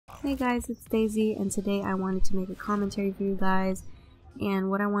Hey guys, it's Daisy, and today I wanted to make a commentary for you guys. And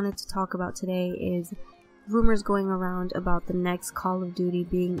what I wanted to talk about today is rumors going around about the next Call of Duty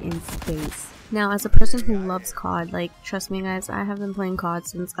being in space. Now, as a person who loves COD, like, trust me guys, I have been playing COD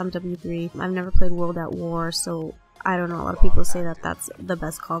since I'm W3. I've never played World at War, so I don't know, a lot of people say that that's the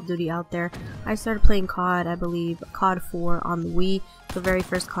best Call of Duty out there. I started playing COD, I believe, COD 4 on the Wii. The very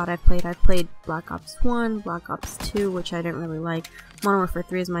first COD I played Black Ops 1, Black Ops 2, which I didn't really like. Modern Warfare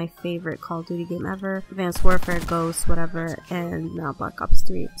 3 is my favorite Call of Duty game ever. Advanced Warfare, Ghost, whatever, and now Black Ops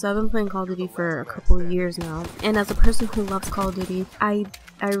 3. So I've been playing Call of Duty for a couple of years now. And as a person who loves Call of Duty, I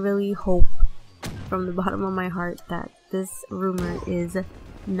really hope from the bottom of my heart that this rumor is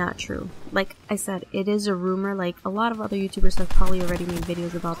not true. Like I said, it is a rumor. Like a lot of other YouTubers have probably already made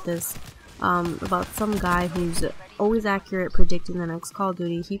videos about this, about some guy who's always accurate predicting the next Call of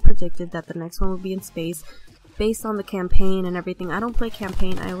Duty. He predicted that the next one would be in space based on the campaign and everything. I don't play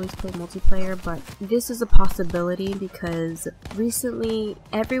campaign, I always play multiplayer, but this is a possibility because recently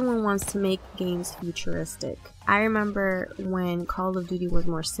everyone wants to make games futuristic. I remember when Call of Duty was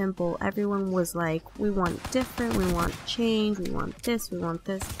more simple, everyone was like, we want different, we want change, we want this,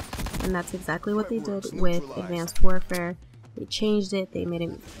 and that's exactly what they did with Advanced Warfare. They changed it, they made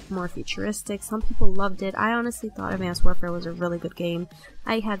it more futuristic. Some people loved it. I honestly thought Advanced Warfare was a really good game.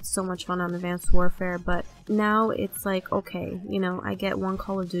 I had so much fun on Advanced Warfare, but now it's like, okay, you know, I get one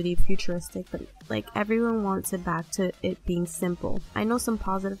Call of Duty futuristic, but like everyone wants it back to it being simple. I know some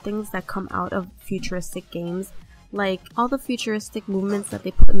positive things that come out of futuristic games, like all the futuristic movements that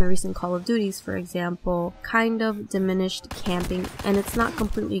they put in the recent Call of Duties, for example, kind of diminished camping, and it's not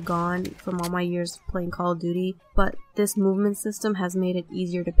completely gone from all my years playing Call of Duty, but this movement system has made it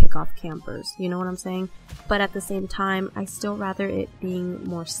easier to pick off campers, you know what I'm saying? But at the same time, I still rather it being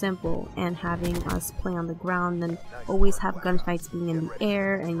more simple and having us play on the ground than always have gunfights being in the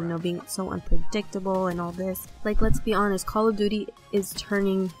air and, you know, being so unpredictable and all this. Like, let's be honest, Call of Duty is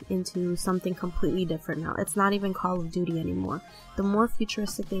turning into something completely different now. It's not even Call of Duty anymore. The more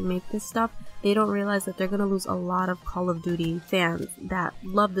futuristic they make this stuff, they don't realize that they're gonna lose a lot of Call of Duty fans that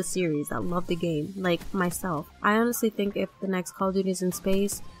love the series, that love the game, like myself. I honestly think if the next Call of Duty is in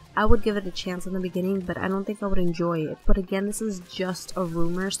space, I would give it a chance in the beginning, but I don't think I would enjoy it. But again, this is just a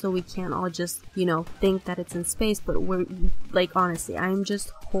rumor, so we can't all just, you know, think that it's in space, but we're, like, honestly, I'm just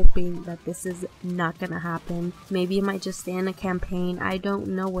hoping that this is not gonna happen. Maybe it might just stay in a campaign. I don't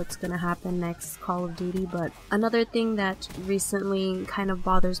know what's gonna happen next Call of Duty, but another thing that recently kind of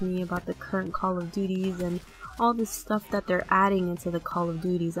bothers me about the current Call of Duties and all this stuff that they're adding into the Call of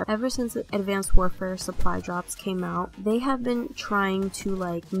Duties. Ever since Advanced Warfare supply drops came out, they have been trying to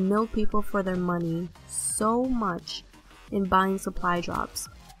like milk people for their money so much in buying supply drops.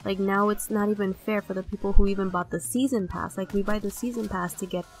 Like now it's not even fair for the people who even bought the season pass. Like we buy the season pass to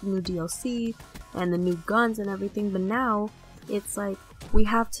get new DLC and the new guns and everything, but now it's like we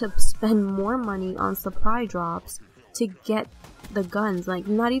have to spend more money on supply drops to get the guns. Like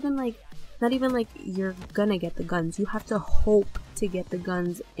not even like you're gonna get the guns. You have to hope to get the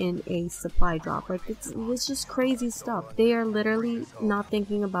guns in a supply drop. Like it's just crazy stuff. They are literally not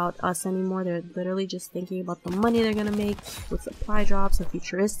thinking about us anymore. They're literally just thinking about the money they're gonna make with supply drops and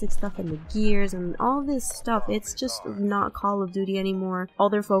futuristic stuff and the gears and all this stuff. It's just not Call of Duty anymore. All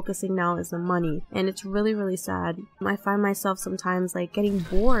they're focusing now is the money, and it's really, really sad. I find myself sometimes like getting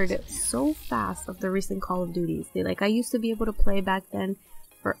bored so fast of the recent Call of Duties. I used to be able to play back then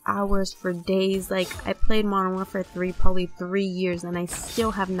for hours, for days. Like I played Modern Warfare 3 probably 3 years and I still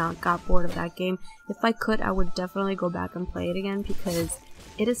have not got bored of that game. If I could, I would definitely go back and play it again because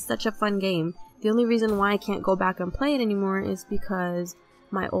it is such a fun game. The only reason why I can't go back and play it anymore is because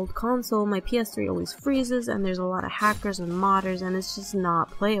my old console, my PS3, always freezes and there's a lot of hackers and modders and it's just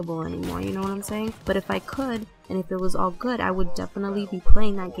not playable anymore, you know what I'm saying? But if I could, and if it was all good, I would definitely be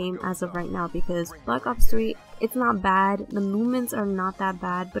playing that game as of right now because Black Ops 3, it's not bad, the movements are not that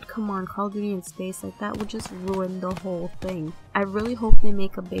bad, but come on, Call of Duty in space, like that would just ruin the whole thing. I really hope they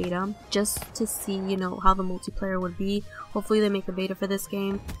make a beta just to see, you know, how the multiplayer would be. Hopefully they make a beta for this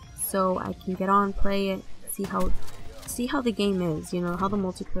game so I can get on, play it, see how the game is, you know, how the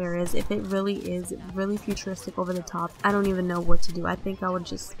multiplayer is. If it really is really futuristic, over the top, I don't even know what to do. I think I would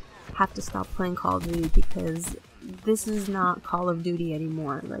just have to stop playing Call of Duty because this is not Call of Duty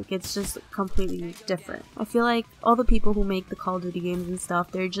anymore. Like it's just completely different. I feel like all the people who make the Call of Duty games and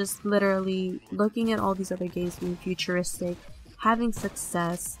stuff, they're just literally looking at all these other games being futuristic, having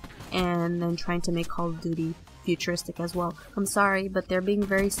success, and then trying to make Call of Duty futuristic as well. I'm sorry, but they're being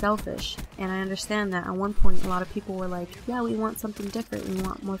very selfish, and I understand that. At one point, a lot of people were like, yeah, we want something different, we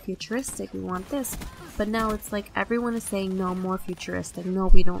want more futuristic, we want this. But now it's like everyone is saying, no, more futuristic, no,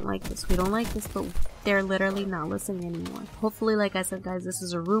 we don't like this, but they're literally not listening anymore. Hopefully, like I said, guys, this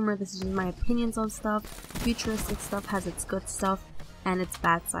is a rumor, this is just my opinions on stuff. Futuristic stuff has its good stuff and its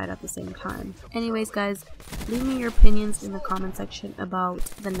bad side at the same time. Anyways, guys, leave me your opinions in the comment section about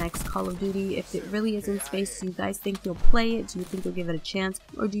the next Call of Duty. If it really is in space, do you guys think you'll play it? Do you think you'll give it a chance?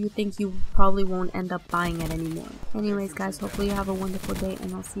 Or do you think you probably won't end up buying it anymore? Anyways, guys, hopefully you have a wonderful day,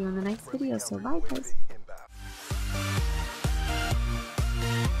 and I'll see you in the next video. So bye, guys.